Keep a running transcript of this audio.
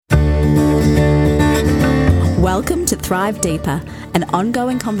Welcome to Thrive Deeper, an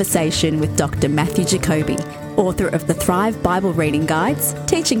ongoing conversation with Dr. Matthew Jacoby, author of the Thrive Bible Reading Guides,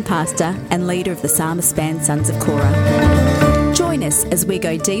 teaching pastor, and leader of the Psalmist band Sons of Korah. Join us as we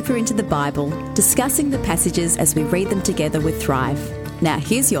go deeper into the Bible, discussing the passages as we read them together with Thrive. Now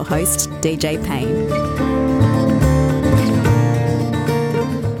here's your host, DJ Payne.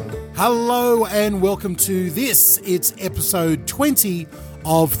 Hello and welcome to this. It's episode 20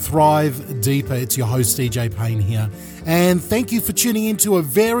 of Thrive Deeper. It's your host, DJ Payne here. And thank you for tuning into a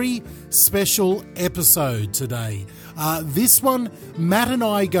very special episode today. This one, Matt and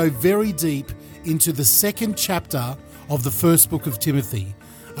I go very deep into the second chapter of the first book of Timothy.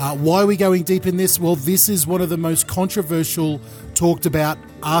 Why are we going deep in this? Well, this is one of the most controversial, talked about,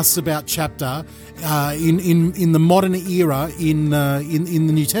 asked about chapter in the modern era in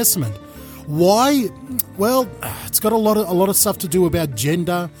the New Testament. Why? Well, it's got a lot of stuff to do about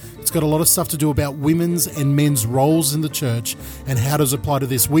gender. It's got a lot of stuff to do about women's and men's roles in the church and how does it apply to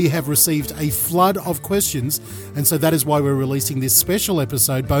this. We have received a flood of questions, and so that is why we're releasing this special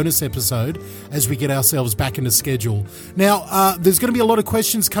episode, bonus episode, as we get ourselves back into schedule. Now, there's going to be a lot of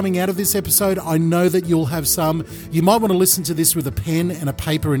questions coming out of this episode. I know that you'll have some. You might want to listen to this with a pen and a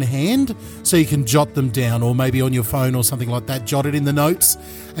paper in hand so you can jot them down, or maybe on your phone or something like that. Jot it in the notes.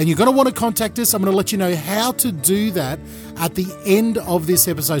 And you're going to want to contact us. I'm going to let you know how to do that at the end of this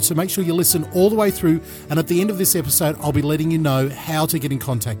episode. So make sure you listen all the way through. And at the end of this episode, I'll be letting you know how to get in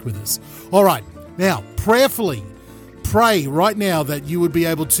contact with us. All right. Now, prayerfully, pray right now that you would be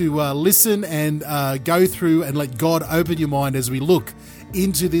able to listen and go through and let God open your mind as we look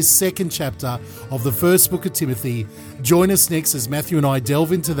into this second chapter of the first book of Timothy. Join us next as Matthew and I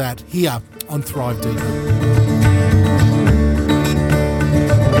delve into that here on Thrive Deeper.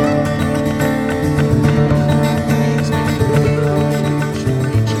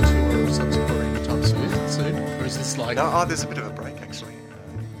 No, there's a bit of a break, actually.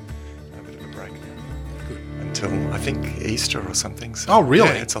 A bit of a break. Good. Until, I think, Easter or something. So, oh, really?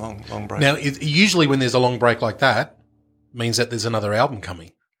 Yeah, it's a long break. Now, usually when there's a long break like that, means that there's another album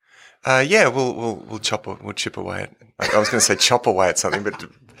coming. Yeah, we'll chip away at. I was going to say chop away at something, but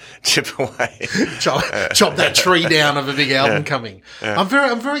chip away. chop that tree down of a big album coming. Yeah. I'm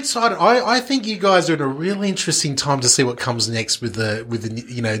very excited. I think you guys are in a really interesting time to see what comes next with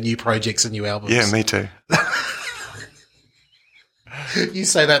the new projects and new albums. Yeah, me too. You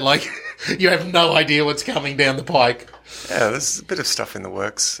say that like you have no idea what's coming down the pike. Yeah, there's a bit of stuff in the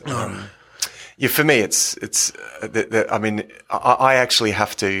works. Yeah, for me, I mean, I actually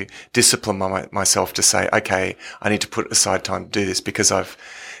have to discipline myself to say, okay, I need to put aside time to do this because I've,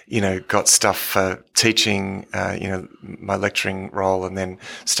 got stuff for teaching, my lecturing role and then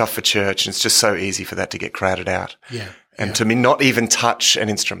stuff for church. And it's just so easy for that to get crowded out. Yeah. And to me, not even touch an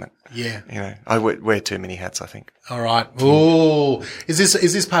instrument. Yeah. I wear too many hats, I think. All right. Oh, is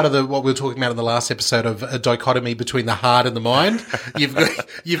this part of what we were talking about in the last episode of a dichotomy between the heart and the mind? You've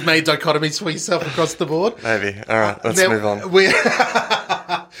made dichotomies for yourself across the board. Maybe. All right. Let's move on.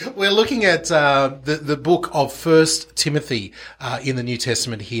 We're looking at the book of First Timothy in the New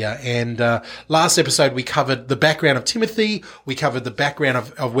Testament here, and last episode we covered the background of Timothy. We covered the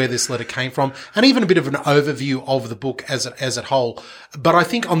background of where this letter came from, and even a bit of an overview of the book as a whole. But I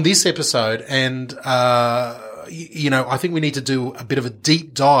think on this episode, and I think we need to do a bit of a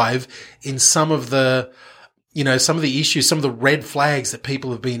deep dive in some of the issues, some of the red flags that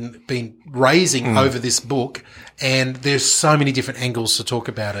people have been raising over this book, and there's so many different angles to talk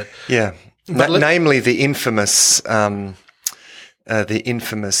about it. Yeah, namely the infamous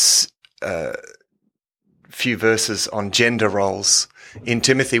few verses on gender roles in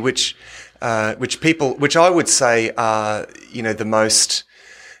Timothy, which I would say are the most.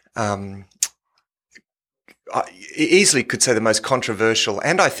 I easily could say the most controversial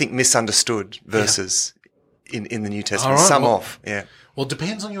and I think misunderstood verses in the New Testament. Right, Well, it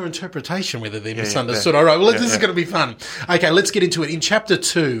depends on your interpretation whether they're misunderstood. All right, well, this is going to be fun. Okay, let's get into it. In chapter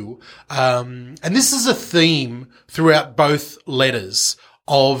 2, and this is a theme throughout both letters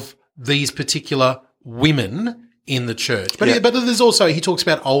of these particular women in the church. But there's also, he talks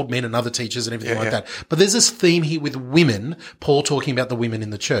about old men and other teachers and everything like that. But there's this theme here with women, Paul talking about the women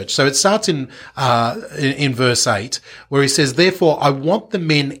in the church. So it starts in verse 8 where he says, "Therefore I want the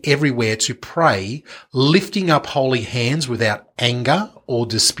men everywhere to pray, lifting up holy hands without anger or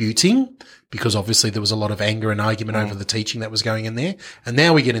disputing." Because obviously there was a lot of anger and argument over the teaching that was going in there. And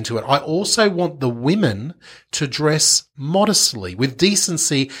now we get into it. "I also want the women to dress modestly, with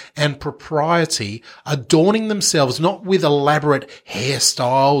decency and propriety, adorning themselves not with elaborate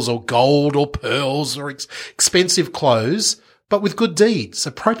hairstyles or gold or pearls or expensive clothes, but with good deeds,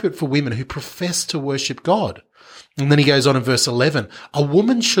 appropriate for women who profess to worship God. And then he goes on in verse 11, a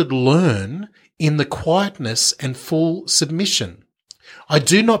woman should learn in the quietness and full submission. I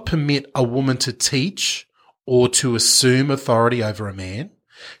do not permit a woman to teach or to assume authority over a man.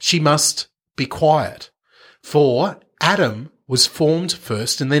 She must be quiet. For Adam was formed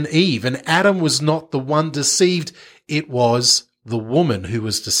first and then Eve, and Adam was not the one deceived. It was the woman who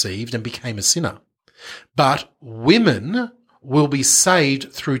was deceived and became a sinner. But women will be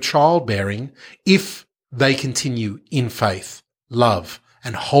saved through childbearing if they continue in faith, love,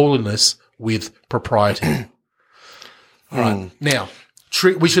 and holiness with propriety. All right. Now,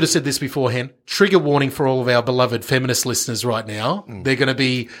 we should have said this beforehand. Trigger warning for all of our beloved feminist listeners right now. They're going to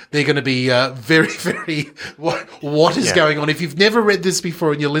be very, very, what is going on? If you've never read this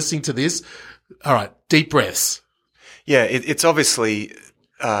before and you're listening to this, all right, deep breaths. Yeah, it's obviously,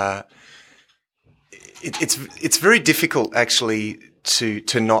 it's very difficult actually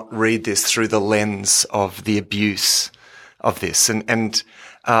to not read this through the lens of the abuse of this. And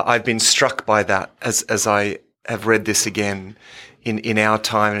I've been struck by that as I have read this again in our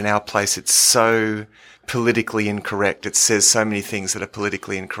time and in our place. It's so politically incorrect. It says so many things that are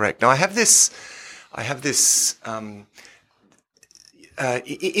politically incorrect. Now I have this,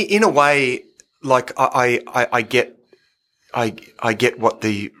 in a way, like I get what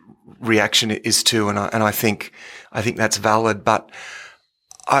the reaction is to, and I think that's valid, but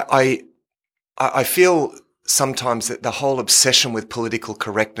I feel sometimes that the whole obsession with political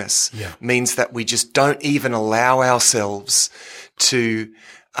correctness means that we just don't even allow ourselves to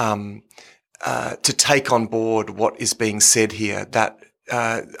take on board what is being said here. That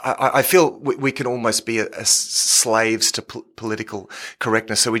I feel we can almost be slaves to political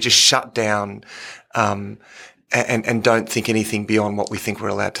correctness, so we just shut down and don't think anything beyond what we think we're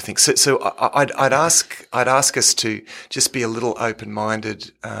allowed to think. So I'd ask us to just be a little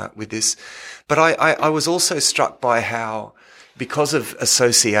open-minded with this. But I was also struck by how, because of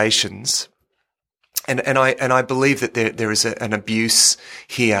associations, and I believe that there is an abuse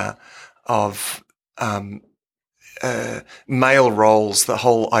here of male roles. The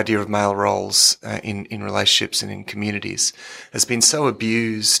whole idea of male roles in relationships and in communities has been so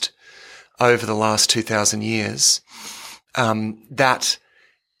abused over the last 2,000 years, that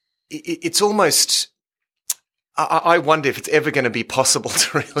it's almost, I wonder if it's ever going to be possible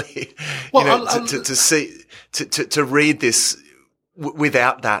to really, to read this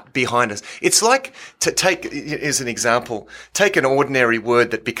without that behind us. It's like to take, as an example, take an ordinary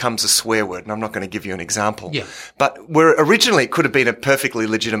word that becomes a swear word, and I'm not going to give you an example. Yeah. But where originally it could have been a perfectly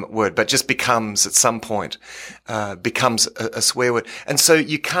legitimate word, but just becomes at some point, becomes a swear word. And so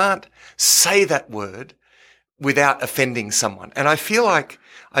you can't say that word without offending someone. And I feel like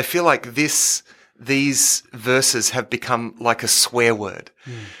these verses have become like a swear word,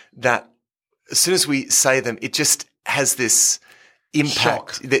 that as soon as we say them, it just has this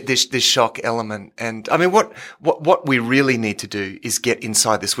impact, this shock element. And I mean, what we really need to do is get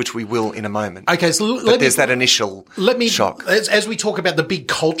inside this, which we will in a moment. Okay, so there's that initial shock. As we talk about the big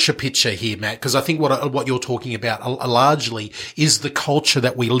culture picture here, Matt, because I think what you're talking about largely is the culture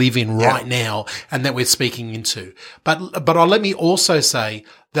that we live in right now and that we're speaking into. But let me also say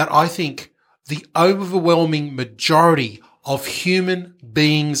that I think the overwhelming majority of human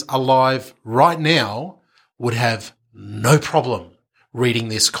beings alive right now would have no problem reading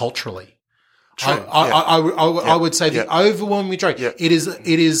this culturally. I would say the overwhelming majority. It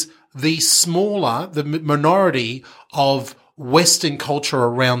is the minority of Western culture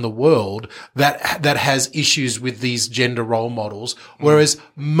around the world that has issues with these gender role models, whereas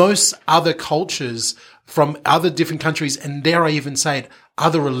most other cultures from other different countries, and dare I even say it,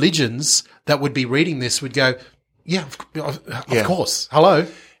 other religions that would be reading this would go, of course, hello.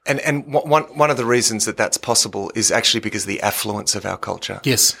 And one of the reasons that that's possible is actually because of the affluence of our culture.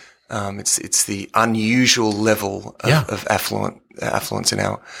 Yes. It's the unusual level of affluence in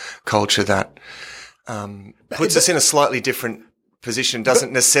our culture that puts us in a slightly different position,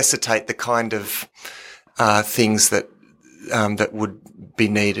 doesn't necessitate the kind of things that would be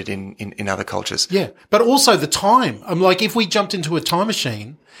needed in other cultures. Yeah. But also the time. Like if we jumped into a time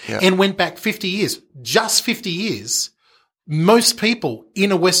machine and went back 50 years, just 50 years, most people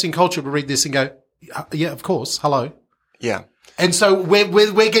in a Western culture would read this and go, yeah, of course. Hello. Yeah. And so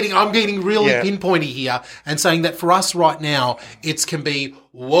I'm getting really pinpointy here and saying that for us right now, it can be,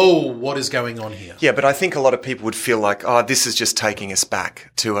 whoa, what is going on here? Yeah. But I think a lot of people would feel like, this is just taking us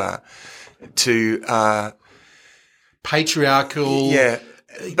back to patriarchal. Yeah.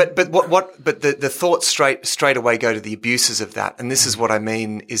 But the thoughts straight away go to the abuses of that. And this is what I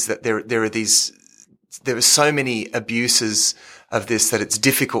mean is that there are so many abuses of this that it's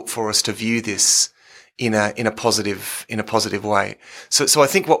difficult for us to view this in a positive way. So I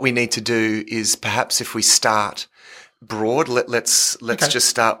think what we need to do is perhaps if we start broad, let's just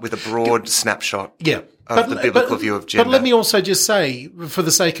start with a broad snapshot. Yeah. Of the biblical view of gender. But let me also just say, for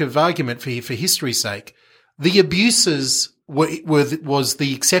the sake of argument, for history's sake, the abuses was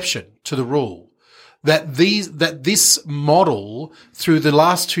the exception to the rule. That this model through the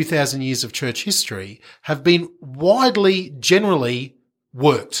last 2,000 years of church history have been widely, generally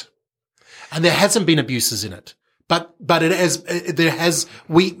worked, and there hasn't been abuses in it. But as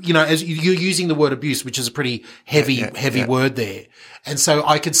you're using the word abuse, which is a pretty heavy word there. And so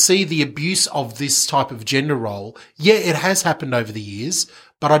I could see the abuse of this type of gender role. Yeah, it has happened over the years,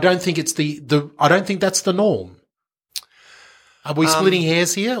 but I don't think it's I don't think that's the norm. Are we splitting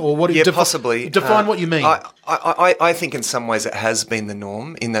hairs here, or what? Yeah, possibly. Define what you mean. I think in some ways it has been the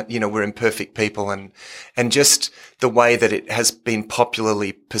norm in that, we're imperfect people and just the way that it has been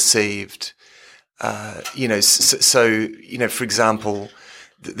popularly perceived. For example,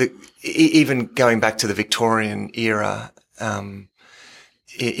 even going back to the Victorian era,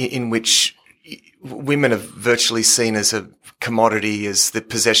 in which women are virtually seen as a commodity, as the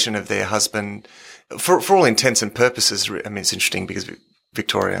possession of their husband, for all intents and purposes. I mean, it's interesting because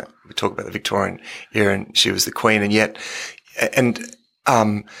Victoria, we talk about the Victorian era and she was the queen, and yet,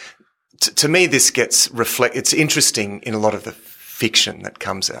 to me, this gets it's interesting in a lot of the fiction that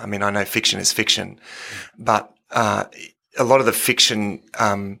comes out. I mean, I know fiction is fiction, but a lot of the fiction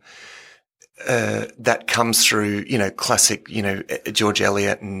that comes through, classic, George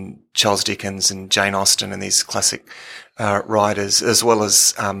Eliot and Charles Dickens and Jane Austen and these classic writers, as well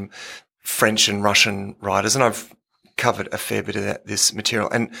as French and Russian writers. And I've covered a fair bit of this material.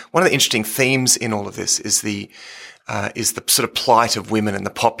 And one of the interesting themes in all of this is the sort of plight of women and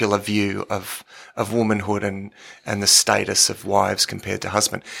the popular view of womanhood and the status of wives compared to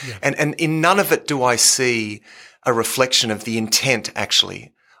husband. Yeah. And in none of it do I see a reflection of the intent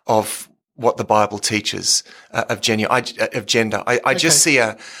actually of what the Bible teaches of gender. I just see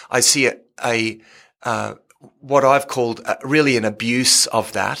what I've called really an abuse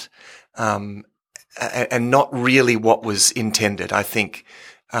of that, and not really what was intended. I think.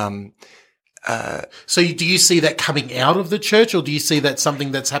 So do you see that coming out of the church, or do you see that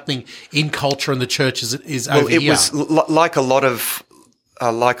something that's happening in culture and the church is over here? Well, it was like a lot of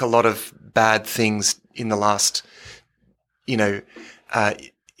bad things in the last,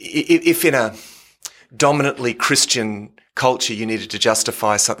 if in a dominantly Christian culture you needed to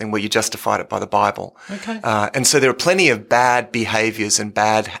justify something, well, you justified it by the Bible. Okay. And so there are plenty of bad behaviors and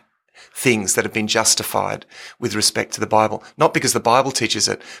bad things that have been justified with respect to the Bible, not because the Bible teaches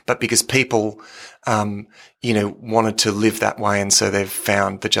it, but because people, wanted to live that way, and so they've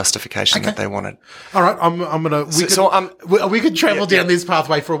found the justification that they wanted. All right, we could travel down this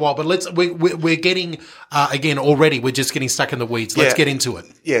pathway for a while, but we're getting again already. We're just getting stuck in the weeds. Let's get into it.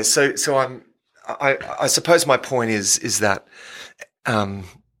 Yeah. So I suppose my point is that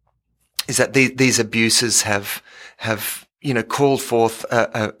these abuses have called forth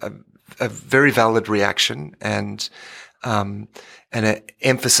a very valid reaction and an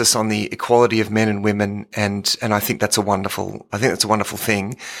emphasis on the equality of men and women, and I think that's a wonderful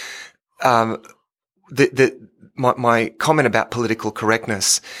thing. My comment about political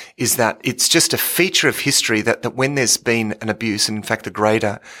correctness is that it's just a feature of history that when there's been an abuse, and in fact the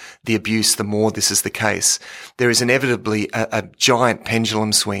greater the abuse, the more this is the case, there is inevitably a giant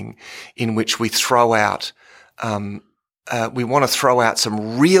pendulum swing in which we throw out we want to throw out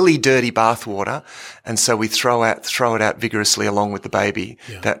some really dirty bathwater, and so we throw it out vigorously along with the baby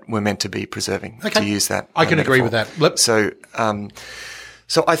that we're meant to be preserving. Okay. To use that, I can agree with that. So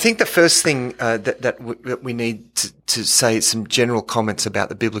I think the first thing that we need to say some general comments about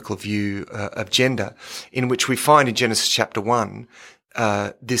the biblical view of gender, in which we find in Genesis chapter 1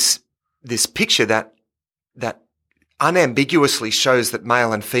 this picture that unambiguously shows that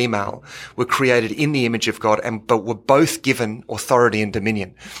male and female were created in the image of God but were both given authority and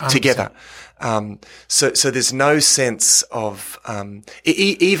dominion together. So there's no sense of,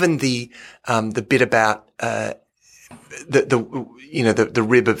 even the bit about, the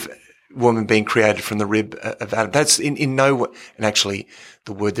rib of woman being created from the rib of Adam. That's in no way, and actually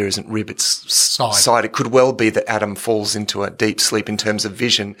the word there isn't rib, it's side. It could well be that Adam falls into a deep sleep in terms of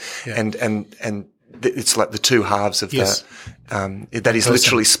vision and it's like the two halves of that is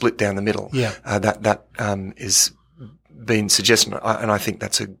literally split down the middle. Yeah. That is being suggested, and I think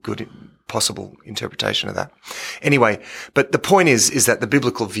that's a good possible interpretation of that. Anyway, but the point is that the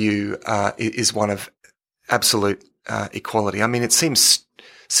biblical view is one of absolute equality. I mean, it seems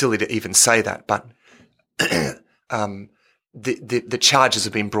silly to even say that, but the charges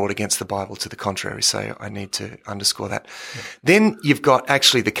have been brought against the Bible to the contrary. So I need to underscore that. Yeah. Then you've got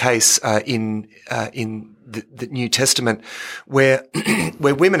actually the case in the New Testament where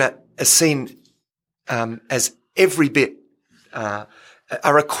women are seen as every bit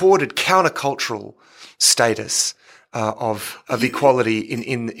are accorded countercultural status of equality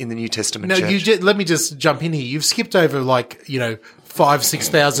in the New Testament church. Let me just jump in here. You've skipped over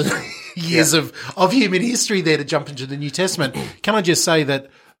 5,000-6,000 years of human history there to jump into the New Testament. Can I just say that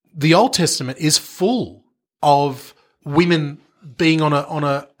the Old Testament is full of women being on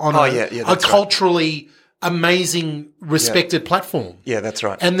a culturally amazing, respected platform. Yeah, that's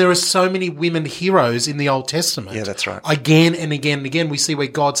right. And there are so many women heroes in the Old Testament. Yeah, that's right. Again and again and again, we see where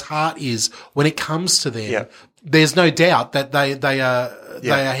God's heart is when it comes to them. Yeah. There's no doubt that they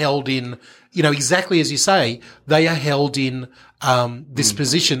are held in, exactly as you say, they are held in this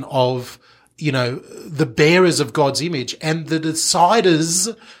position of, the bearers of God's image and the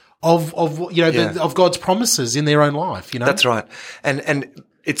deciders of God's promises in their own life. That's right. And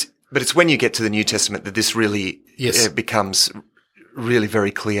But it's when you get to the New Testament that this really becomes really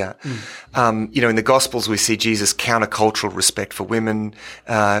very clear. In the Gospels we see Jesus' countercultural respect for women,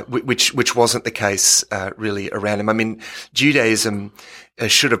 which wasn't the case really around him. I mean, Judaism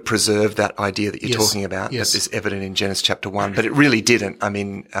should have preserved that idea that you're talking about. That is evident in Genesis chapter 1, but it really didn't. I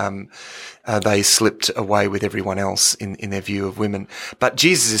mean, they slipped away with everyone else in their view of women. But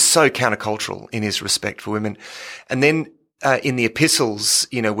Jesus is so countercultural in his respect for women. And then in the epistles,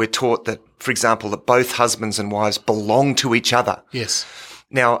 we're taught that, for example, that both husbands and wives belong to each other. Yes.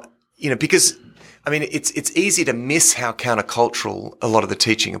 Now, because, it's easy to miss how countercultural a lot of the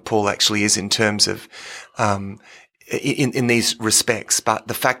teaching of Paul actually is in terms of, in these respects. But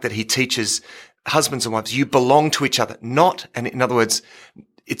the fact that he teaches husbands and wives, you belong to each other, and in other words,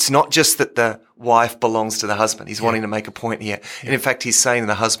 it's not just that the wife belongs to the husband. He's wanting to make a point here. Yeah. And in fact, he's saying to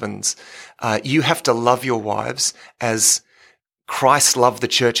the husbands, you have to love your wives as Christ loved the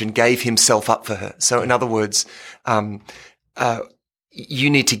church and gave himself up for her. So in other words, you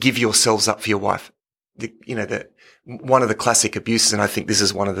need to give yourselves up for your wife. One of the classic abuses, and I think this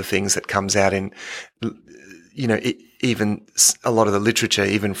is one of the things that comes out in, even a lot of the literature,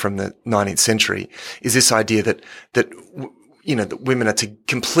 even from the 19th century, is this idea that women are to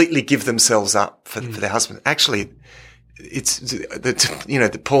completely give themselves up for their husband. Actually, it's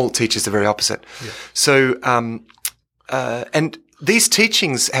that Paul teaches the very opposite. Yeah. So, and these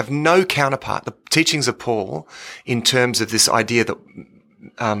teachings have no counterpart. The teachings of Paul, in terms of this idea that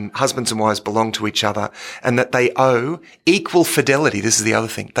husbands and wives belong to each other and that they owe equal fidelity. This is the other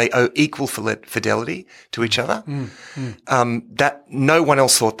thing. They owe equal fidelity to each other. That no one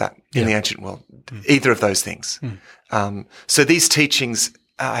else thought that in the ancient world, either of those things. So these teachings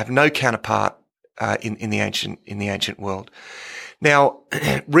have no counterpart in the ancient world. Now,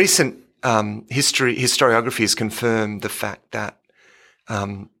 recent historiography has confirmed the fact that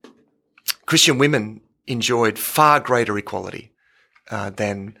Christian women enjoyed far greater equality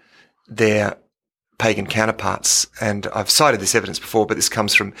than their pagan counterparts. And I've cited this evidence before, but this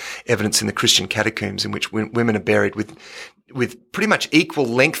comes from evidence in the Christian catacombs in which women are buried with pretty much equal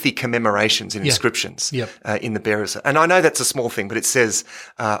lengthy commemorations and inscriptions in the burials. And I know that's a small thing, but it says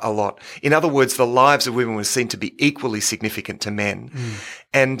a lot. In other words, the lives of women were seen to be equally significant to men.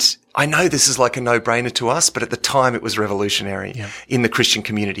 And I know this is like a no-brainer to us, but at the time it was revolutionary in the Christian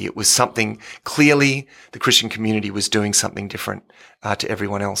community. It was something, clearly the Christian community was doing something different to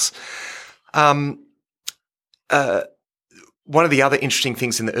everyone else. One of the other interesting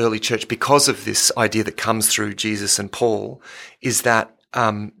things in the early church, because of this idea that comes through Jesus and Paul, is that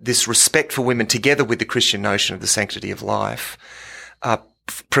this respect for women, together with the Christian notion of the sanctity of life,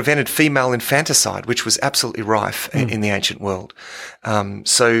 prevented female infanticide, which was absolutely rife in the ancient world.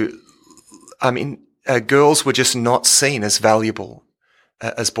 Girls were just not seen as valuable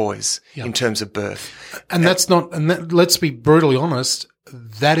as boys in terms of birth. And let's be brutally honest,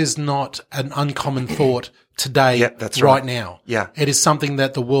 that is not an uncommon thought today, right now. Yeah. It is something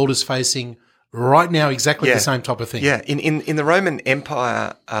that the world is facing right now, exactly the same type of thing. Yeah. In the Roman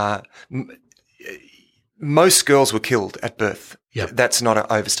Empire, most girls were killed at birth. Yeah. That's not an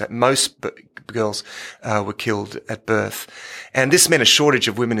overstatement. Most girls were killed at birth. And this meant a shortage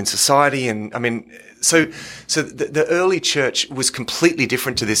of women in society. And so the early church was completely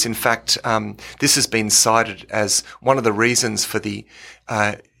different to this. In fact, this has been cited as one of the reasons for the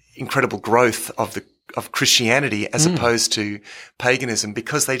incredible growth of Christianity as opposed to paganism,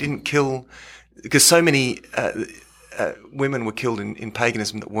 because they didn't kill, because so many women were killed in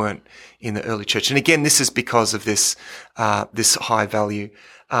paganism that weren't in the early church. And again, this is because of this high value.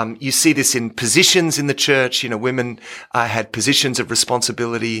 You see this in positions in the church. Women had positions of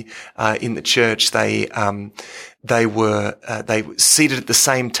responsibility in the church. They were seated at the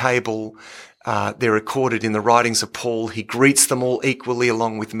same table. They're recorded in the writings of Paul. He greets them all equally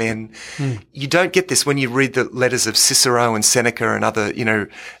along with men. You don't get this when you read the letters of Cicero and Seneca and other,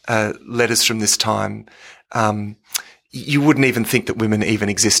 letters from this time. You wouldn't even think that women even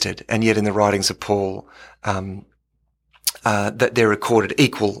existed. And yet in the writings of Paul, that they're recorded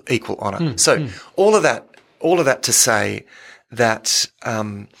equal honor. All of that to say that,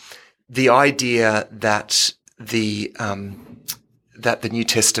 the idea that the New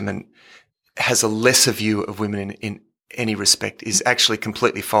Testament has a lesser view of women in any respect is actually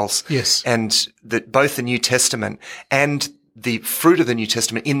completely false. Yes. And that both the New Testament and the fruit of the New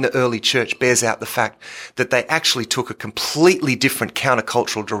Testament in the early church bears out the fact that they actually took a completely different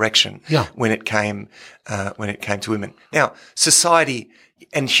countercultural direction when it came to women. Now, society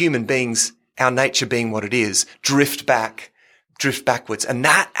and human beings, our nature being what it is, drift backwards. And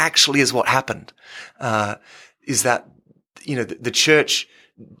that actually is what happened, is that, the church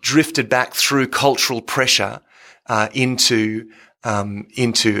drifted back through cultural pressure, into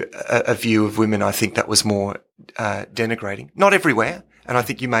a view of women, I think that was more denigrating. Not everywhere, and I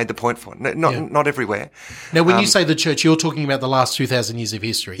think you made the point for it. Not everywhere. Now, when you say the church, you're talking about the last 2,000 years of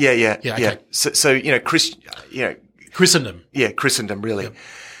history. Yeah. Okay. So Christendom. Yeah, Christendom, really.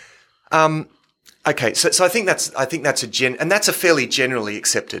 Yep. Okay, so I think that's and that's a fairly generally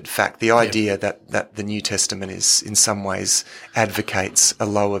accepted fact. The idea that the New Testament is in some ways advocates a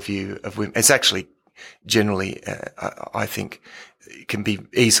lower view of women. It's actually generally, I think, can be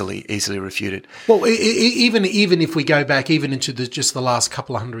easily refuted. Well, even if we go back even into just the last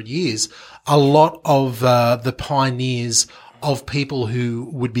couple of hundred years, a lot of the pioneers of people who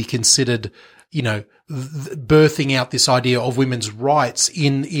would be considered, birthing out this idea of women's rights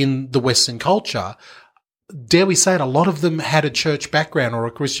in the Western culture, dare we say it, a lot of them had a church background or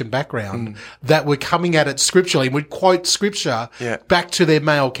a Christian background that were coming at it scripturally and would quote scripture back to their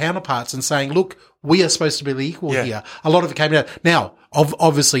male counterparts and saying, look, we are supposed to be equal here. A lot of it came out. Now,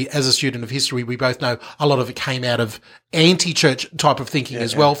 obviously, as a student of history, we both know a lot of it came out of anti-church type of thinking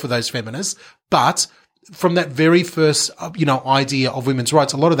as well for those feminists. But from that very first, idea of women's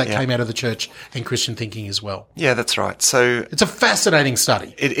rights, a lot of that came out of the church and Christian thinking as well. Yeah, that's right. So it's a fascinating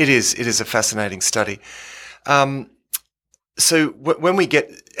study. It is a fascinating study. So when we get,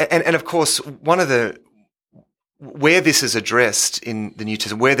 and of course, where this is addressed in the New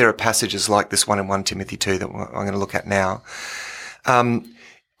Testament, where there are passages like this one in 1 Timothy 2 that I'm going to look at now,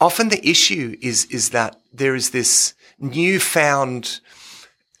 often the issue is that there is this newfound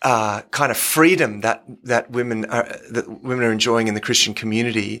kind of freedom that women are enjoying in the Christian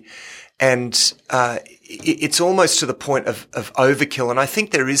community, and it's almost to the point of overkill. And I think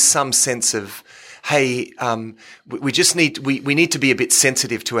there is some sense of, hey, we need to be a bit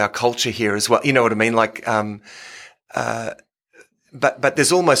sensitive to our culture here as well. You know what I mean? Like, but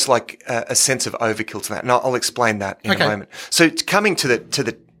there's almost like a sense of overkill to that, and I'll explain that in a moment. So coming to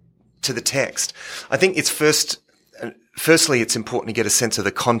the text, I think it's firstly, it's important to get a sense of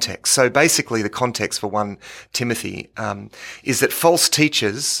the context. So basically the context for 1 Timothy, is that false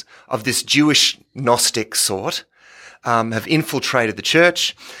teachers of this Jewish Gnostic sort, have infiltrated the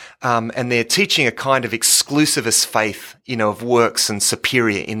church, and they're teaching a kind of exclusivist faith, of works and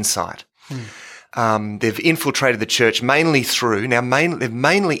superior insight. They've infiltrated the church they've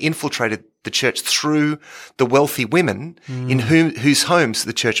mainly infiltrated the church through the wealthy women in whose homes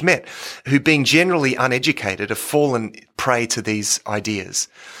the church met, who, being generally uneducated, have fallen prey to these ideas.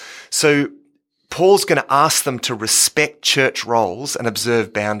 So Paul's going to ask them to respect church roles and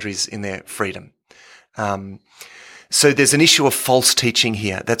observe boundaries in their freedom. So there's an issue of false teaching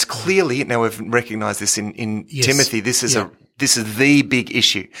here. That's clearly, now we've recognized this in Timothy, this is the big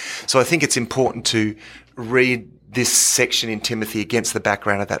issue. So I think it's important to read this section in Timothy against the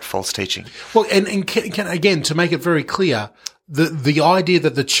background of that false teaching. Well, and can again, to make it very clear, the idea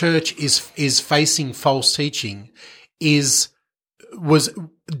that the church is facing false teaching is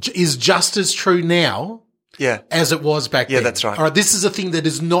just as true now as it was back then. Yeah, that's right. All right, this is a thing that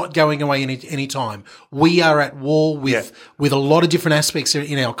is not going away any time. We are at war with a lot of different aspects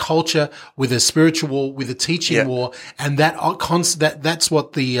in our culture, with a spiritual war, with a teaching war, and that's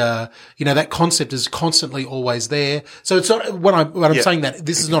what the that concept is constantly always there. So it's not when I'm saying that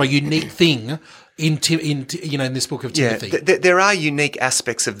this is not a unique thing in this book of Timothy. There are unique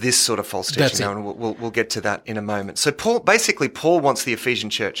aspects of this sort of false teaching, That's it. and we'll get to that in a moment. So Paul wants the Ephesian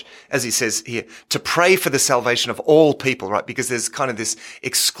church, as he says here, to pray for the salvation of all people, right? Because there's kind of this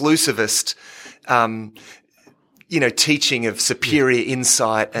exclusivist, teaching of superior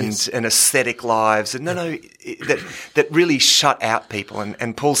insight and aesthetic lives, and that really shut out people.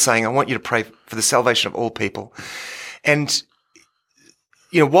 And Paul's saying, I want you to pray for the salvation of all people. And,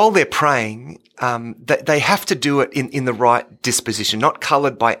 while they're praying, they have to do it in the right disposition, not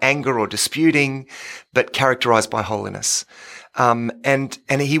colored by anger or disputing, but characterized by holiness. And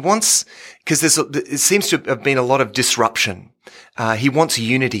he wants, because it seems to have been a lot of disruption. He wants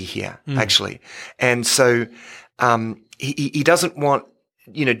unity here, actually. And so, he doesn't want,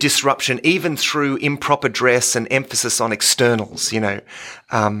 disruption even through improper dress and emphasis on externals, he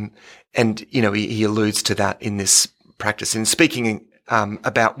alludes to that in this practice. In speaking,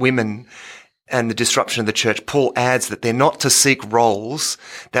 about women and the disruption of the church, Paul adds that they're not to seek roles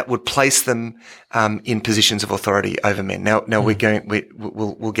that would place them, in positions of authority over men. Now we'll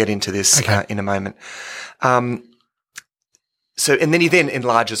get into this, in a moment. And then he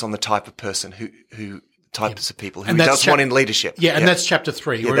enlarges on the type of person types of people who he does want in leadership. Yeah, and that's chapter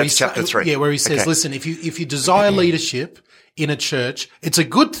 3. Yeah, that's chapter 3. Yeah, where he says, listen, if you desire leadership in a church, it's a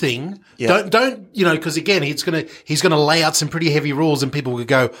good thing. Yeah. Don't, because again, he's going to lay out some pretty heavy rules, and people will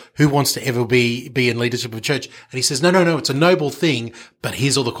go, who wants to ever be in leadership of a church? And he says, no, it's a noble thing, but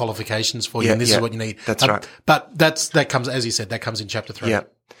here's all the qualifications for you, and this is what you need. That's right. But that comes, as you said, that comes in chapter 3. Yeah.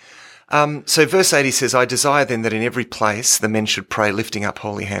 So verse 8, he says, I desire then that in every place the men should pray, lifting up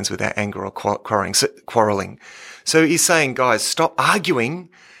holy hands without anger or quarreling. So he's saying, guys, stop arguing,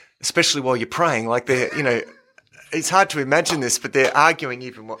 especially while you're praying. Like it's hard to imagine this, but they're arguing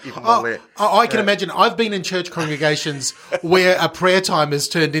even while we're... I can imagine. I've been in church congregations where a prayer time has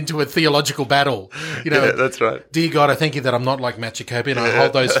turned into a theological battle. Yeah, that's right. Dear God, I thank you that I'm not like Matt Jacoby and I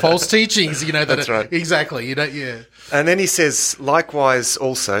hold those false teachings, That's right. Exactly, yeah. And then he says, likewise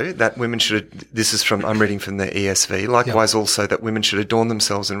also that women should... This is I'm reading from the ESV. Likewise also that women should adorn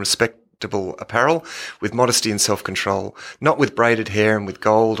themselves in respectable apparel, with modesty and self-control, not with braided hair and with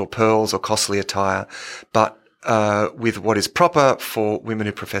gold or pearls or costly attire, but with what is proper for women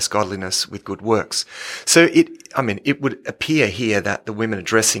who profess godliness with good works. So it would appear here that the women are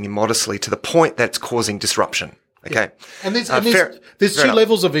dressing immodestly to the point that's causing disruption. Okay. Yeah. And there's two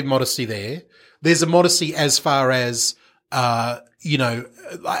levels of immodesty there. There's a modesty as far as, a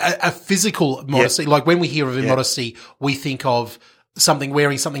physical modesty. Like when we hear of immodesty, we think of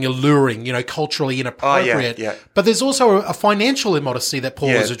wearing something alluring, culturally inappropriate. Yeah. But there's also a financial immodesty that Paul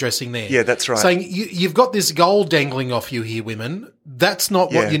is addressing there. Yeah, that's right. Saying you've got this gold dangling off you here, women. That's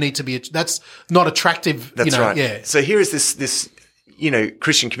not what you need to be. That's not attractive. That's right. Yeah. So here is this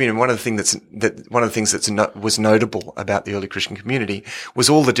Christian community. One of the things that was notable about the early Christian community was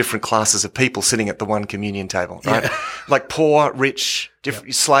all the different classes of people sitting at the one communion table, right? Yeah. Like poor, rich,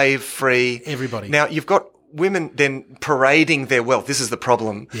 slave, free. Everybody. Now you've got women then parading their wealth. This is the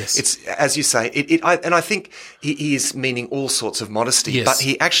problem. Yes. It's, as you say, I think he is meaning all sorts of modesty, yes.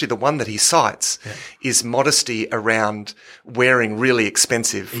 but the one that he cites is modesty around wearing really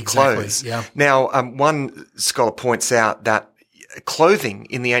expensive clothes. Yeah. Now, one scholar points out that clothing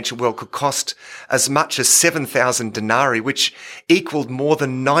in the ancient world could cost as much as 7,000 denarii, which equaled more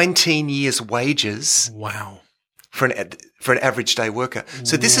than 19 years' wages. Wow. For an average day worker.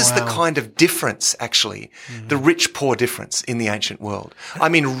 So this is the kind of difference, actually, the rich-poor difference in the ancient world. I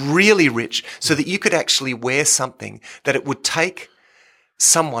mean, really rich, so that you could actually wear something that it would take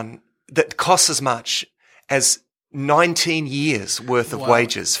someone that costs as much as 19 years worth of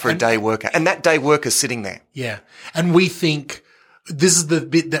wages for a day worker. And that day worker's sitting there. Yeah. And we think this is the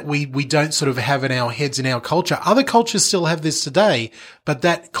bit that we don't sort of have in our heads in our culture. Other cultures still have this today, but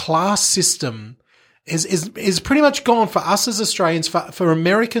that class system is pretty much gone for us as Australians, for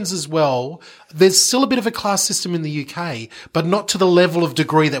Americans as well. There's still a bit of a class system in the UK, but not to the level of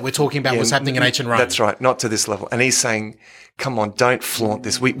degree that we're talking about what's happening in ancient Rome. That's right, not to this level. And he's saying, come on, don't flaunt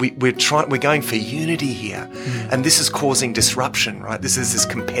this. We're going for unity here. And this is causing disruption, right? This is this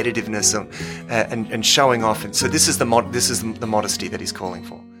competitiveness and showing off. And so this is the modesty that he's calling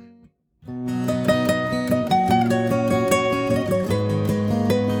for.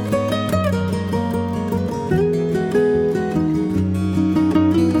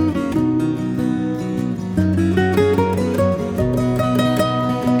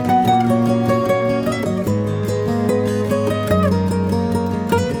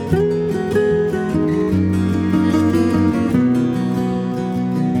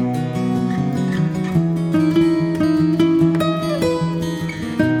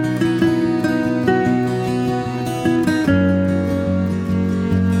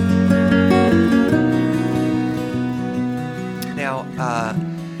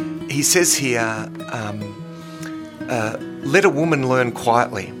 he says here, let a woman learn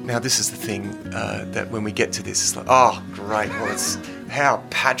quietly. Now, this is the thing that when we get to this, it's like, oh, great. Well, it's how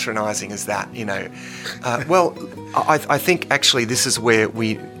patronising is that, you know? Well, I think actually this is where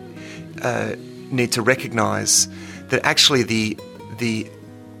we need to recognise that actually the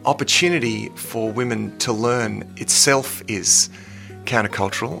opportunity for women to learn itself is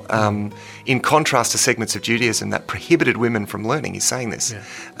countercultural. In contrast to segments of Judaism that prohibited women from learning, he's saying this.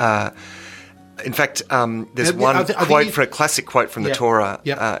 Yeah. In fact, there's one quote, a classic quote from the Torah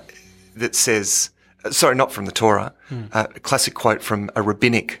that says, sorry, not from the Torah, a classic quote from a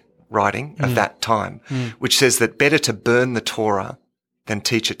rabbinic writing of that time, which says that better to burn the Torah than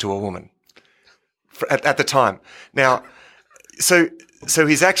teach it to a woman at the time. Now, so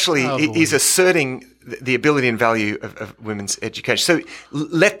he's actually, he's asserting the ability and value of women's education. So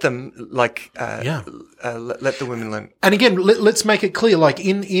let them, let the women learn. And again, let's make it clear, like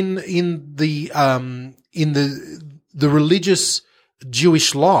in the religious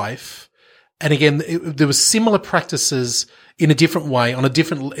Jewish life, and again, there were similar practices in a different way, on a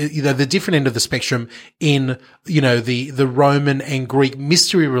different, the different end of the spectrum in, the Roman and Greek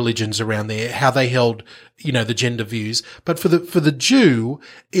mystery religions around there, how they held, the gender views. But for the Jew,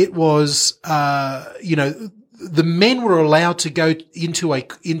 it was, the men were allowed to go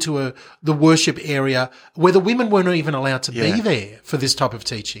into the worship area where the women weren't even allowed to be there for this type of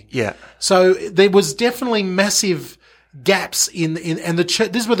teaching. Yeah. So there was definitely massive gaps and the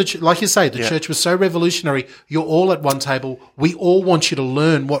church. This is where like you say, the church was so revolutionary. You're all at one table. We all want you to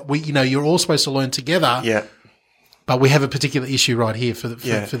learn what you're all supposed to learn together. Yeah. But we have a particular issue right here for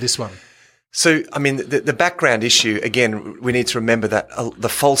this one. So, I mean, the background issue, again, we need to remember that the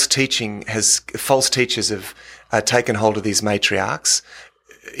false teachers have taken hold of these matriarchs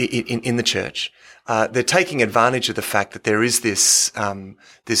in the church. They're taking advantage of the fact that there is this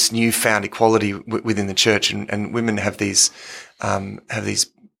newfound equality within the church, and women have these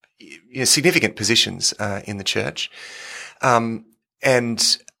significant positions in the church, and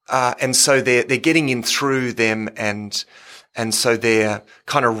so they're getting in through them, and so they're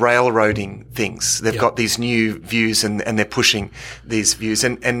kind of railroading things. They've got these new views, and they're pushing these views,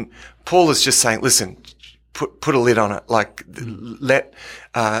 and Paul is just saying, listen, put a lid on it,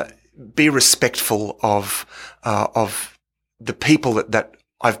 be respectful of the people that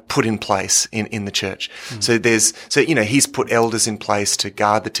I've put in place in the church. So he's put elders in place to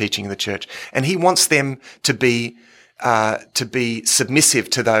guard the teaching of the church, and he wants them to be submissive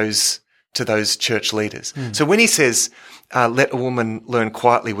to those church leaders. So when he says, let a woman learn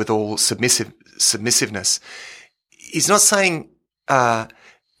quietly with all submissiveness, he's not saying,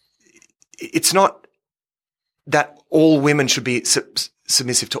 it's not that all women should be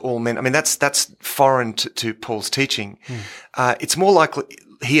submissive to all men. I mean, that's foreign to Paul's teaching. It's more likely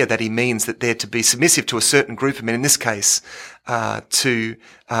here that he means that they're to be submissive to a certain group of men, in this case, to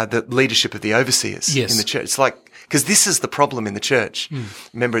the leadership of the overseers in the church. It's like, because this is the problem in the church.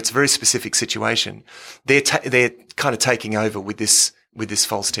 Remember, it's a very specific situation. They're kind of taking over with this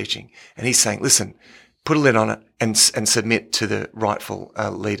false teaching. And he's saying, listen, put a lid on it and submit to the rightful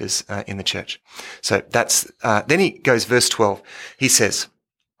leaders in the church. So that's then he goes, verse 12. He says,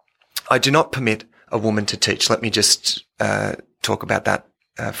 I do not permit a woman to teach. Let me just talk about that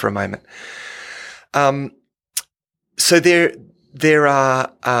for a moment. So there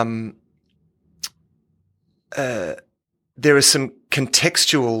are some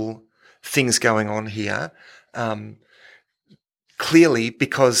contextual things going on here. Clearly,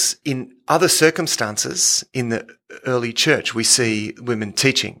 because in other circumstances in the early church, we see women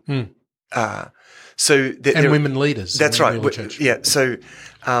teaching. So women leaders. That's right. Yeah. So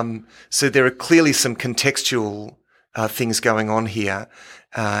there are clearly some contextual things going on here,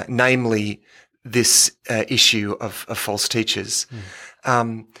 namely this issue of false teachers.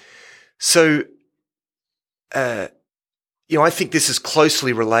 I think this is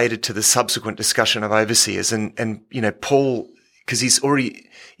closely related to the subsequent discussion of overseers, and Paul, because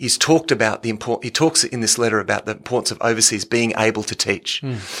he's talked about he talks in this letter about the importance of overseers being able to teach,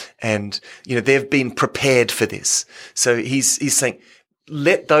 and they've been prepared for this. So he's saying,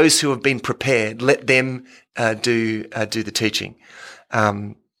 let those who have been prepared, let them do the teaching.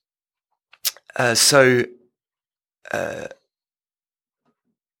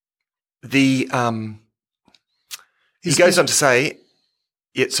 He goes on to say,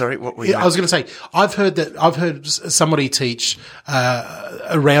 Yeah, sorry, what were you? I was going to say, I've heard somebody teach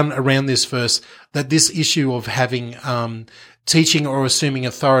around this verse that this issue of having teaching or assuming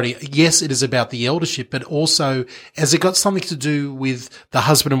authority, yes, it is about the eldership, but also has it got something to do with the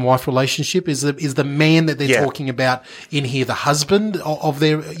husband and wife relationship? Is the man that they're talking about in here the husband of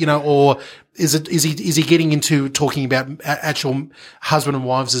their, or is he getting into talking about actual husband and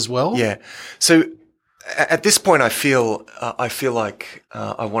wives as well? Yeah. So at this point, I feel like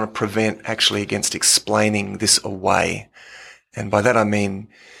I want to prevent actually against explaining this away, and by that I mean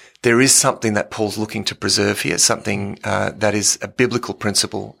there is something that Paul's looking to preserve here, something that is a biblical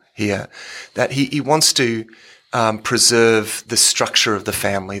principle here, that he wants to preserve the structure of the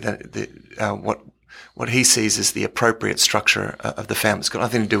family, what he sees as the appropriate structure of the family. It's got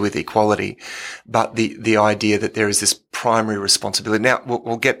nothing to do with equality, but the idea that there is this primary responsibility. Now,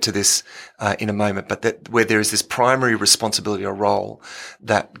 we'll get to this in a moment, but that where there is this primary responsibility or role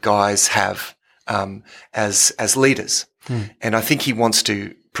that guys have as leaders. And I think he wants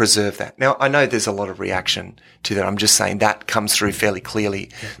to preserve that. Now, I know there's a lot of reaction to that. I'm just saying that comes through fairly clearly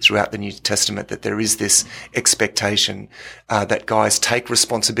throughout the New Testament, that there is this expectation that guys take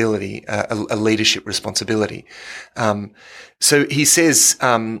responsibility, a leadership responsibility. So he says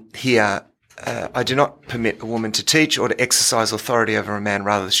here, I do not permit a woman to teach or to exercise authority over a man,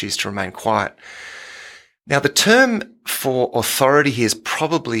 rather she is to remain quiet. Now, the term for authority here is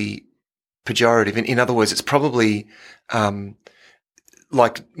probably pejorative. In other words, it's probably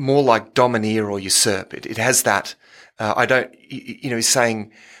more like domineer or usurp. It has that. He's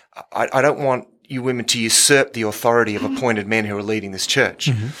saying, I don't want you women to usurp the authority of appointed men who are leading this church.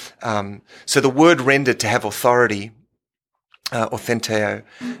 Mm-hmm. So the word rendered to have authority, authenteo,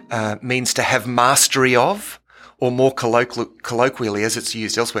 means to have mastery of, or more colloquially, as it's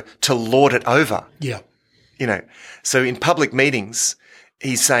used elsewhere, to lord it over. Yeah. So in public meetings,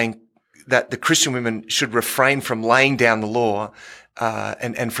 he's saying that the Christian women should refrain from laying down the law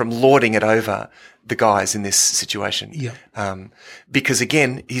and from lording it over the guys in this situation. Yeah. Because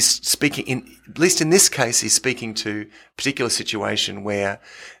again, he's speaking at least in this case, he's speaking to a particular situation where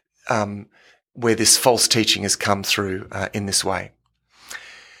this false teaching has come through in this way.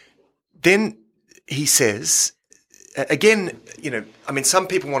 Then he says, again, some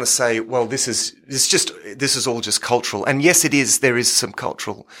people want to say, well, this is all just cultural. And yes, it is. There is some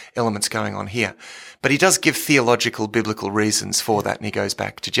cultural elements going on here, but he does give theological, biblical reasons for that. And he goes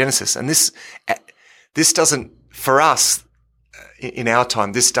back to Genesis. And this doesn't, for us in our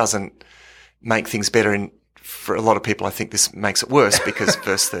time, this doesn't make things better. For a lot of people, I think this makes it worse because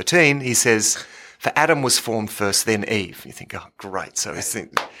verse 13, he says, for Adam was formed first, then Eve. You think, oh, great. So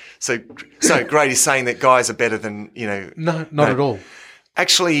great. He's saying that guys are better than, No, not at all.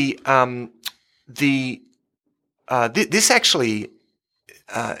 Actually, this actually,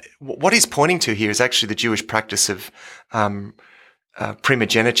 what he's pointing to here is actually the Jewish practice of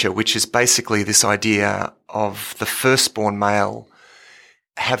primogeniture, which is basically this idea of the firstborn male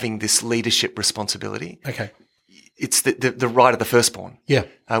having this leadership responsibility. Okay. It's the right of the firstborn. Yeah.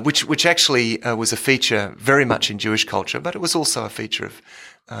 Which actually was a feature very much in Jewish culture, but it was also a feature of,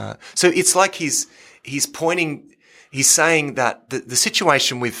 so it's like he's saying that the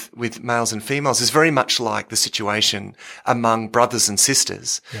situation with males and females is very much like the situation among brothers and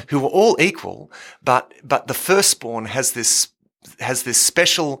sisters who are all equal, but the firstborn has this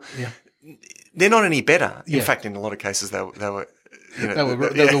special, they're not any better. In fact, in a lot of cases, they were, they were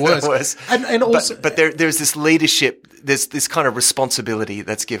the worst. And also, but there's this leadership, there's this kind of responsibility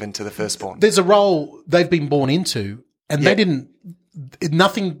that's given to the firstborn. There's a role they've been born into, and they didn't,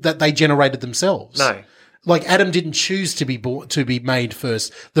 nothing that they generated themselves. No. Like Adam didn't choose to be made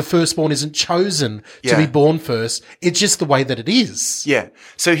first. The firstborn isn't chosen to be born first. It's just the way that it is. Yeah.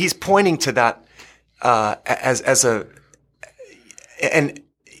 So he's pointing to that, as a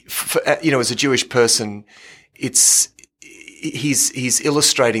Jewish person, he's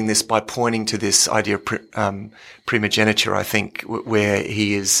illustrating this by pointing to this idea of primogeniture, I think, where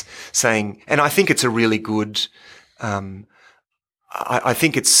he is saying, and I think it's a really good, I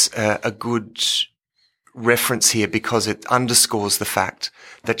think it's a good reference here because it underscores the fact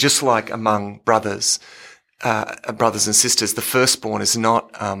that just like among brothers and sisters, the firstborn is not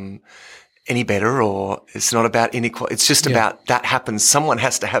any better, or it's not about inequality. It's just about that happens. Someone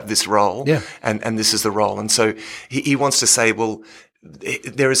has to have this role, and this is the role. And so he wants to say, well,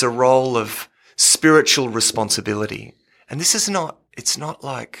 there is a role of spiritual responsibility, and it's not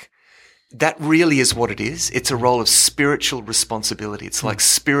like that really is what it is. It's a role of spiritual responsibility. It's like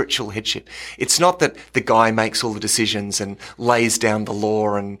spiritual headship. It's not that the guy makes all the decisions and lays down the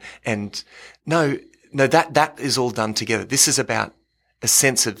law and no, that is all done together. This is about a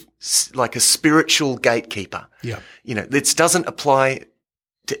sense of like a spiritual gatekeeper. Yeah. This doesn't apply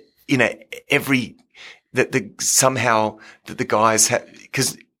to, every, that the guys have,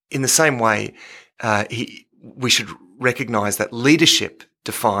 because in the same way, we should recognize that leadership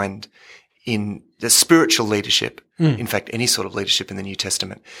defined in the spiritual leadership, in fact, any sort of leadership in the New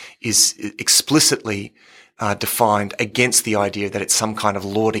Testament is explicitly defined against the idea that it's some kind of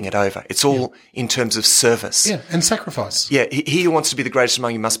lording it over. It's all in terms of service. Yeah, and sacrifice. Yeah, he who wants to be the greatest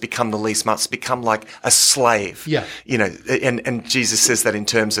among you must become the least, must become like a slave. Yeah. And Jesus says that in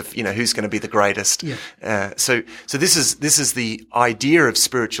terms of, who's going to be the greatest. Yeah. So this is the idea of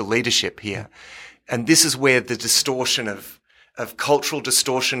spiritual leadership here. And this is where the distortion of cultural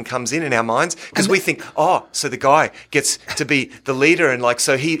distortion comes in our minds, because we think, so the guy gets to be the leader and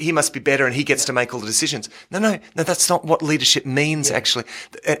so he must be better and he gets to make all the decisions. No, that's not what leadership means actually.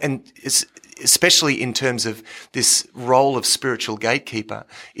 And it's, especially in terms of this role of spiritual gatekeeper,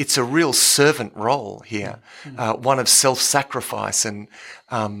 it's a real servant role here, one of self-sacrifice and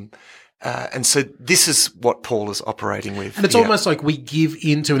so this is what Paul is operating with. And it's almost like we give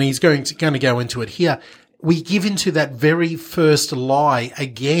into, and he's going to go into it here, we give into that very first lie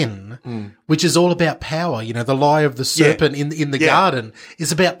again, which is all about power. The lie of the serpent in the garden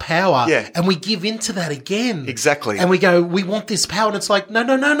is about power. Yeah. And we give into that again. Exactly. And we go, we want this power. And it's like,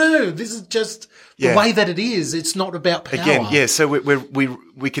 no. This is just the way that it is. It's not about power. Again, so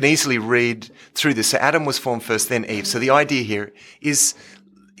we can easily read through this. So Adam was formed first, then Eve. So the idea here is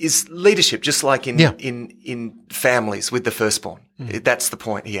leadership, just like in families with the firstborn. That's the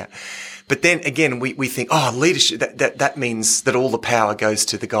point here. But then again, we think, leadership, that means that all the power goes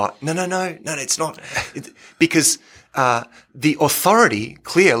to the guy. No, it's not. Because the authority,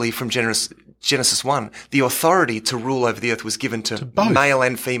 clearly from Genesis 1, the authority to rule over the earth was given to both, male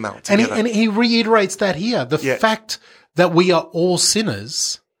and female together. And he reiterates that here. The fact that we are all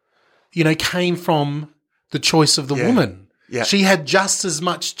sinners, came from the choice of the woman. Yeah. She had just as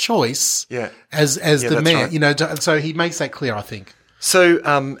much choice as the man, right. So he makes that clear, I think. So,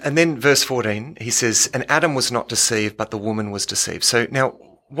 and then verse 14, he says, and Adam was not deceived, but the woman was deceived. So now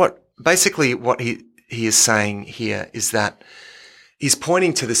what he is saying here is that he's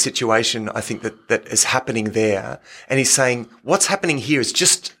pointing to the situation, I think, that is happening there. And he's saying what's happening here is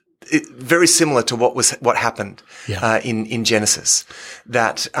just very similar to what happened, in Genesis.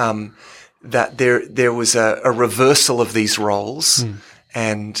 That there was a reversal of these roles,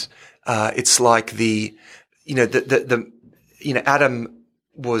 and it's like Adam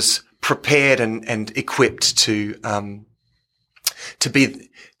was prepared and equipped to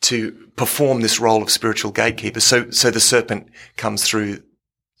perform this role of spiritual gatekeeper. So the serpent comes through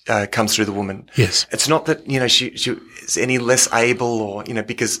the woman. Yes, it's not that she is any less able, or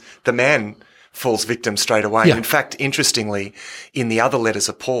because the man falls victim straight away. Yeah. In fact, interestingly, in the other letters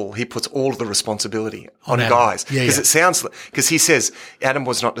of Paul, he puts all of the responsibility on Adam. guys. Because he says, Adam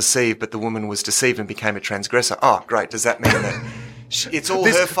was not deceived, but the woman was deceived and became a transgressor. Oh, great. Does that mean that it's all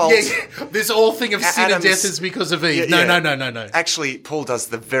her fault? Yeah, this whole thing of sin and death is because of Eve. No. Actually, Paul does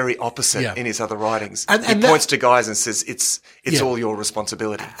the very opposite in his other writings. And he points to guys and says, it's all your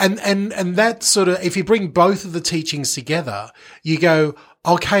responsibility. And that sort of, if you bring both of the teachings together, you go,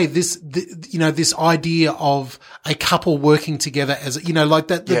 okay, this idea of a couple working together as,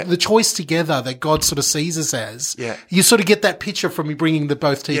 the choice together that God sort of sees us as, you sort of get that picture from me bringing the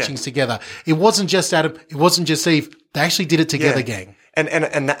both teachings together. It wasn't just Adam, it wasn't just Eve. They actually did it together, gang.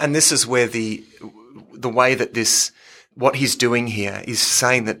 And this is where the way that what he's doing here is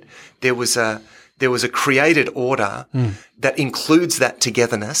saying that there was a created order that includes that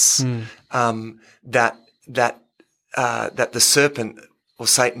togetherness, that the serpent or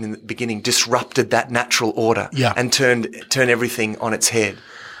Satan in the beginning disrupted that natural order and turned everything on its head.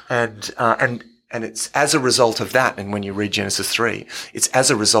 And it's as a result of that, and when you read Genesis 3, it's as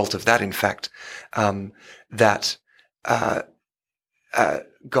a result of that, in fact, that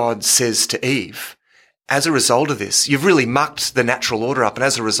God says to Eve, as a result of this, you've really mucked the natural order up, and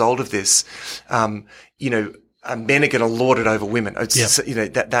as a result of this, men are going to lord it over women.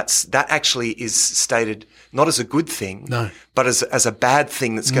 That actually is stated not as a good thing, but as a bad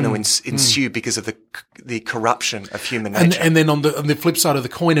thing that's going to ensue because of the corruption of human nature. And then on the flip side of the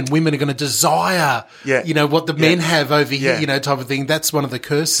coin, and women are going to desire, what the men have over here, type of thing. That's one of the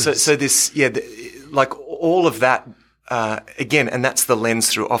curses. So this, like all of that, again, and that's the lens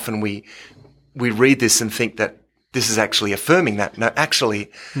through. Often we read this and think that this is actually affirming that. No, actually,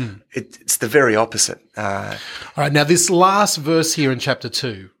 it's the very opposite. All right. Now, this last verse here in chapter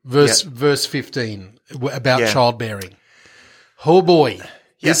 2, verse 15, about childbearing. Oh boy.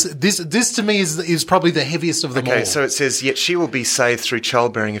 Yeah. This to me is probably the heaviest of them all. Okay, so it says, yet she will be saved through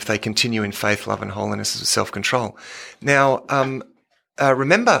childbearing if they continue in faith, love, and holiness with self-control. Now,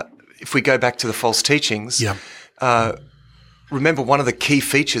 remember, if we go back to the false teachings, remember one of the key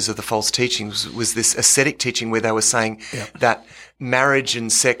features of the false teachings was this ascetic teaching where they were saying that marriage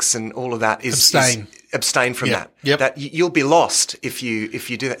and sex and all of that is abstain from that. Yep. That you'll be lost if you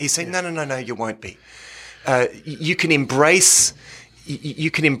do that. He's saying, no, you won't be. You can embrace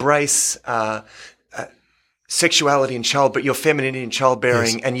sexuality in your femininity in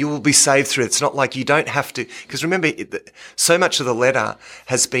childbearing, and you will be saved through it. It's not like you don't have to, because remember, so much of the letter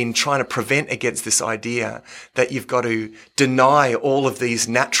has been trying to prevent against this idea that you've got to deny all of these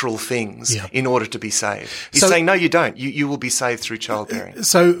natural things in order to be saved. He's saying, no, you don't. You will be saved through childbearing.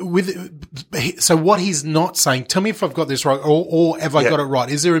 So what he's not saying, tell me if I've got this right, or have I got it right?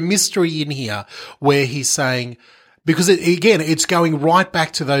 Is there a mystery in here where he's saying, because it's going right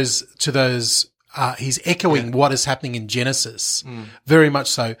back to those. He's echoing what is happening in Genesis, very much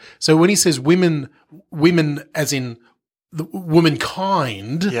so. So when he says women as in the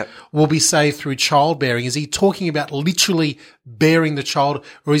womankind will be saved through childbearing, is he talking about literally bearing the child,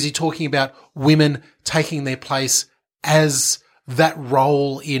 or is he talking about women taking their place as that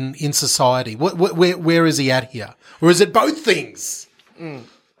role in society? Where is he at here? Or is it both things?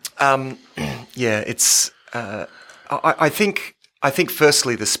 It's, I think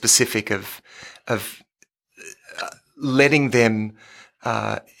firstly the specific of letting them,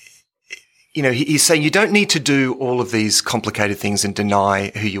 he's saying you don't need to do all of these complicated things and deny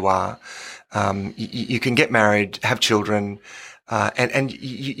who you are. You can get married, have children, and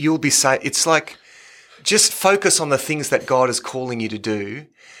you'll be saved. It's like just focus on the things that God is calling you to do,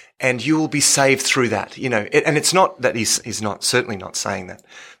 and you will be saved through that. And it's not that he's not certainly not saying that.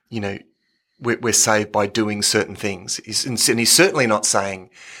 We're saved by doing certain things. And he's certainly not saying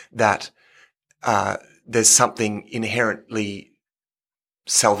that there's something inherently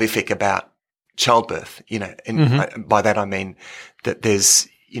salvific about childbirth, and by that I mean that there's,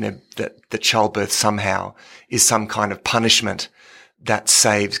 that the childbirth somehow is some kind of punishment that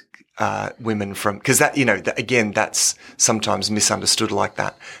saves women from, because that, again, that's sometimes misunderstood like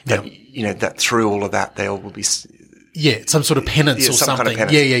that, that through all of that there will be some sort of penance or some something. Kind of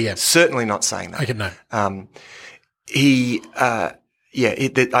penance. Certainly not saying that. Okay, no.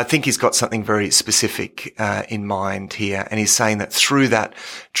 I think he's got something very specific in mind here, and he's saying that through that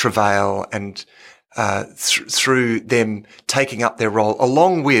travail and through them taking up their role,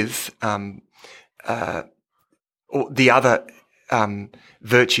 along with the other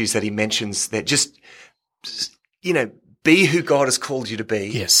virtues that he mentions, that just be who God has called you to be.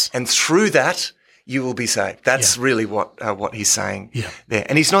 Yes, and through that you will be saved. That's really what he's saying there.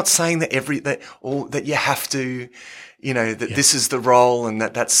 And he's not saying that that you have to, this is the role and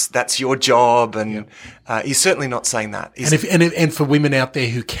that's your job. And he's certainly not saying that. And for women out there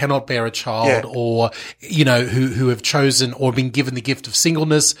who cannot bear a child or, who have chosen or been given the gift of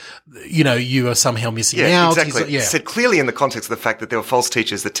singleness, you are somehow missing out. Exactly. Said clearly in the context of the fact that there were false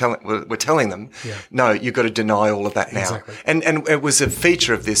teachers that were telling them, no, you've got to deny all of that now. Exactly. And it was a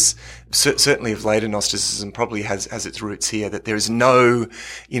feature of this, certainly of later Gnosticism, probably has its roots here, that there is no,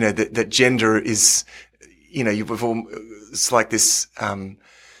 that gender is, it's like this,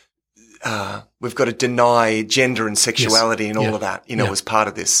 we've got to deny gender and sexuality and all of that, as part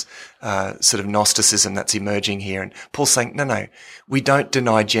of this, sort of Gnosticism that's emerging here. And Paul's saying, no, we don't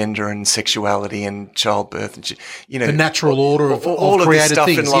deny gender and sexuality and childbirth and, the natural order of all created of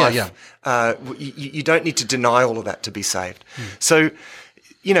this stuff things. in life. You don't need to deny all of that to be saved. So,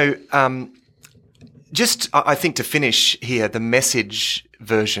 just, I think to finish here, the Message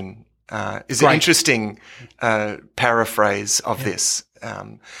version, is an interesting, paraphrase of this.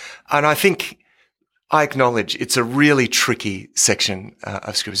 And I think I acknowledge it's a really tricky section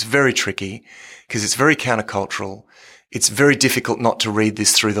of scripture. It's very tricky because it's very countercultural. It's very difficult not to read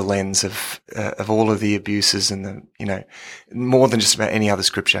this through the lens of all of the abuses and more than just about any other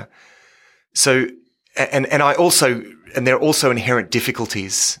scripture. So, and there are also inherent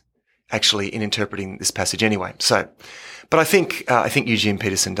difficulties actually in interpreting this passage anyway. So, but I think Eugene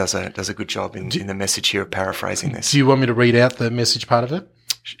Peterson does a good job in the Message here of paraphrasing this. Do you want me to read out the Message part of it?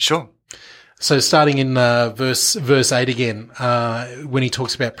 Sure. So starting in verse 8 again, when he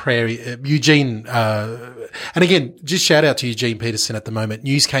talks about prayer, Eugene, and again, just shout out to Eugene Peterson at the moment.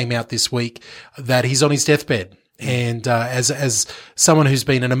 News came out this week that he's on his deathbed. And as someone who's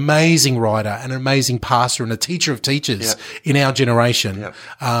been an amazing writer, and an amazing pastor, and a teacher of teachers in our generation,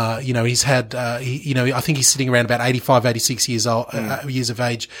 he's had, I think he's sitting around about 85, 86 years of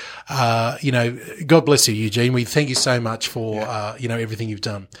age. God bless you, Eugene. We thank you so much for everything you've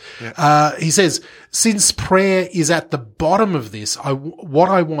done. Yeah. He says, since prayer is at the bottom of this, what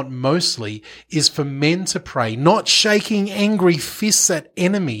I want mostly is for men to pray, not shaking angry fists at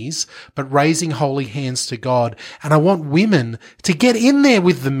enemies, but raising holy hands to God. And I want women to get in there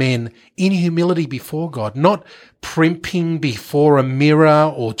with the men in humility before God, not primping before a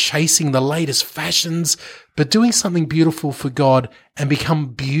mirror or chasing the latest fashions, but doing something beautiful for God and become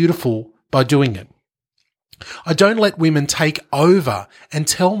beautiful by doing it. I don't let women take over and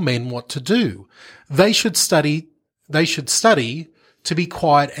tell men what to do. They should study to be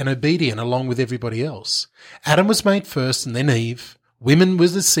quiet and obedient along with everybody else. Adam was made first and then Eve. Women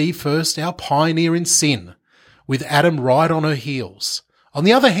was the seed first, our pioneer in sin, with Adam right on her heels. On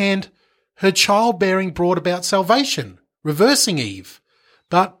the other hand, her childbearing brought about salvation, reversing Eve.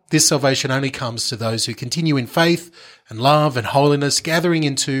 But this salvation only comes to those who continue in faith and love and holiness, gathering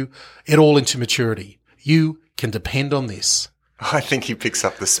into maturity. You can depend on this. I think he picks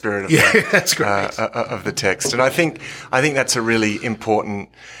up the spirit of that's great. Of the text, and I think that's a really important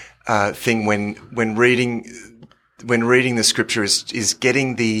thing when reading the scripture is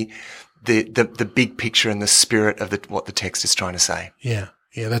getting the big picture and the spirit of what the text is trying to say. Yeah,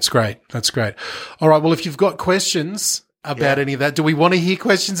 that's great. That's great. All right, well, if you've got questions about any of that, do we want to hear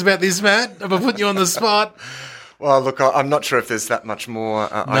questions about this, Matt? Have I put you on the spot? Well, look, I'm not sure if there's that much more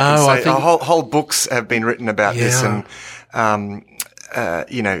I can say. I think whole books have been written about this, and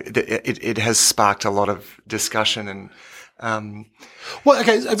it has sparked a lot of discussion. And well,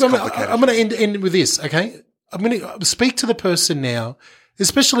 okay, I'm going to end with this. Okay, I'm going to speak to the person now,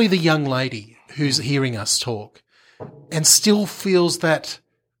 especially the young lady who's hearing us talk, and still feels that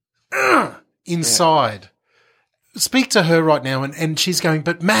inside. Yeah. Speak to her right now, and she's going,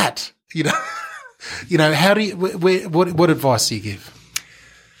 but Matt, how do you? What advice do you give?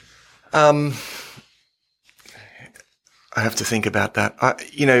 I have to think about that. I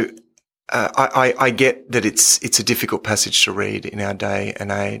get that it's a difficult passage to read in our day and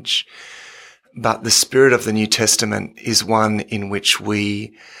age, but the spirit of the New Testament is one in which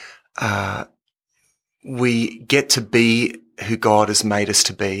we get to be who God has made us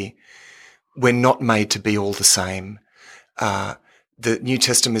to be. We're not made to be all the same. The New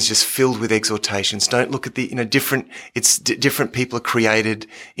Testament is just filled with exhortations. Don't look at different people are created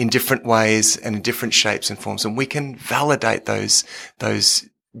in different ways and in different shapes and forms. And we can validate those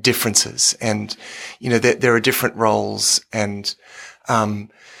differences. And, there are different roles. And I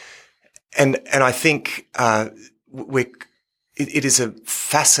think, it is a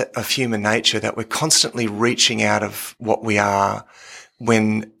facet of human nature that we're constantly reaching out of what we are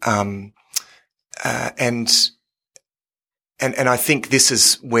when, And I think this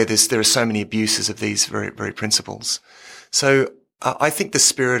is where there are so many abuses of these very, very principles. So I think the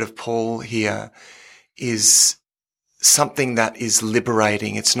spirit of Paul here is something that is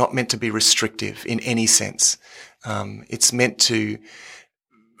liberating. It's not meant to be restrictive in any sense. It's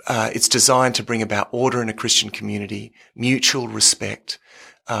designed to bring about order in a Christian community, mutual respect,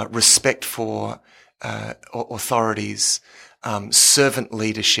 respect for authorities, servant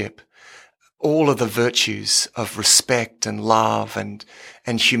leadership, all of the virtues of respect and love and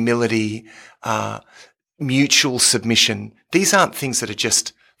humility, mutual submission. These aren't things that are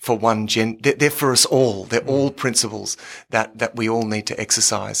just for one they're for us all. They're all principles that we all need to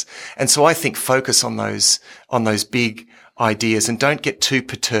exercise. And so I think focus on those big ideas and don't get too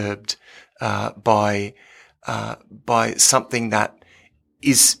perturbed, by something that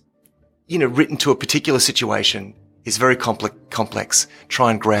is, written to a particular situation. Is very complex.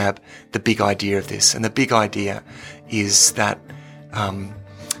 Try and grab the big idea of this. And the big idea is that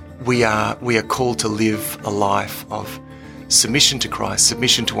we are called to live a life of submission to Christ,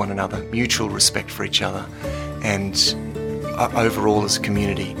 submission to one another, mutual respect for each other, and overall as a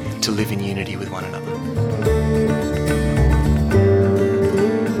community to live in unity with one another.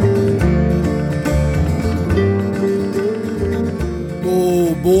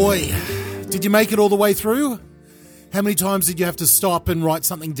 Oh boy, did you make it all the way through? How many times did you have to stop and write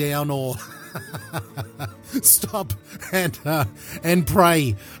something down, or stop and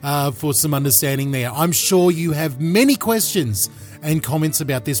pray for some understanding there? I'm sure you have many questions and comments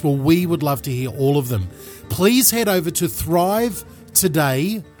about this. Well, we would love to hear all of them. Please head over to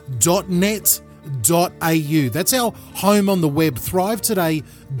thrivetoday.net.au. That's our home on the web,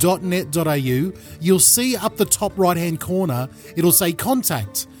 thrivetoday.net.au. You'll see up the top right-hand corner, it'll say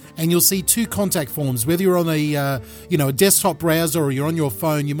contact. and you'll see 2 contact forms. Whether you're on a desktop browser or you're on your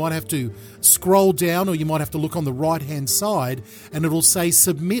phone, you might have to scroll down, or you might have to look on the right-hand side, and it'll say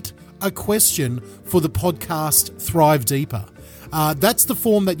submit a question for the podcast Thrive Deeper. That's the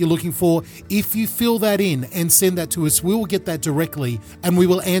form that you're looking for. If you fill that in and send that to us, we will get that directly, and we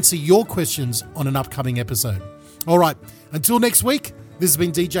will answer your questions on an upcoming episode. All right, until next week, this has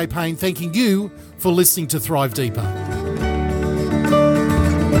been DJ Payne thanking you for listening to Thrive Deeper.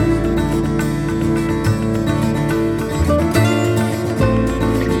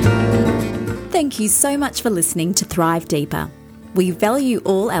 Thank you so much for listening to Thrive Deeper. We value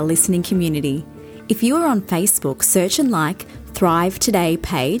all our listening community. If you are on Facebook, search and like Thrive Today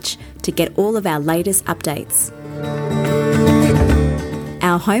page to get all of our latest updates.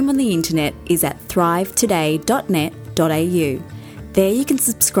 Our home on the internet is at thrivetoday.net.au. There you can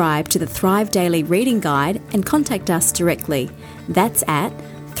subscribe to the Thrive Daily Reading Guide and contact us directly. That's at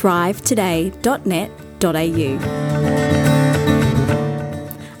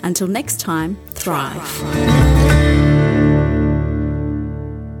thrivetoday.net.au. Until next time, thrive.